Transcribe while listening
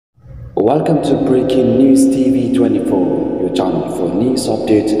Welcome to Breaking News TV 24, your channel for news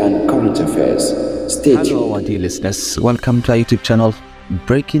updates and current affairs. Stay tuned. Hello, our dear listeners. Welcome to our YouTube channel,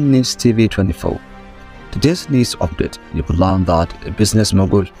 Breaking News TV 24. Today's news update, you will learn that a business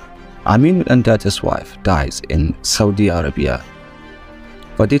mogul, Aminu and Dantata's wife, dies in Saudi Arabia.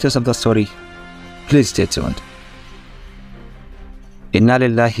 For details of the story, please stay tuned. Inna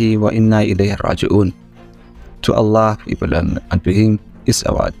lillahi wa inna ilayhi raji'un. To Allah we belong, and to Him is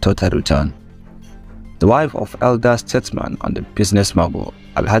our total return. The wife of elder statesman and the business mogul,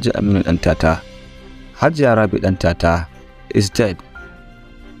 Alhaji Aminu Dantata, Hajiya Rabi Dantata, is dead.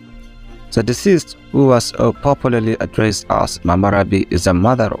 The deceased, who was popularly addressed as Mama Rabi, is the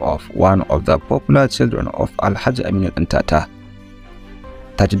mother of one of the popular children of Alhaji Aminu Dantata,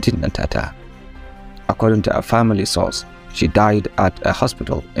 Tajuddin Dantata. According to a family source, she died at a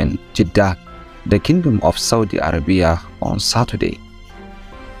hospital in Jeddah, the Kingdom of Saudi Arabia, on Saturday.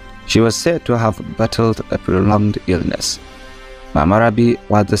 She was said to have battled a prolonged illness. Mama Rabi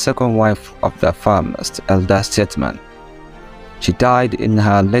was the second wife of the farmer's elder statesman. She died in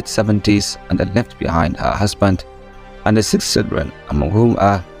her late 70s and left behind her husband and the 6 children, among whom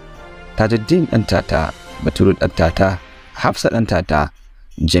are Tajuddin Dantata, Batul Dantata, Hafsa Dantata,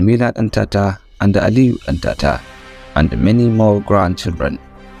 Jamila Dantata, and Ali Dantata, and many more grandchildren.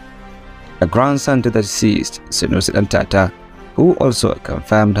 A grandson to the deceased, Sanusi Dantata, who also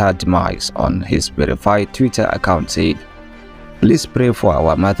confirmed her demise on his verified Twitter account, said, "Please pray for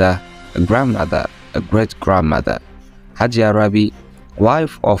our mother, a grandmother, a great-grandmother, Hajiya Rabi,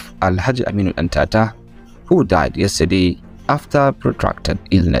 wife of Alhaji Aminu Dantata, who died yesterday after protracted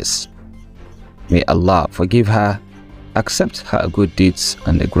illness. May Allah forgive her, accept her good deeds,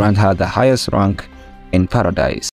 and grant her the highest rank in paradise."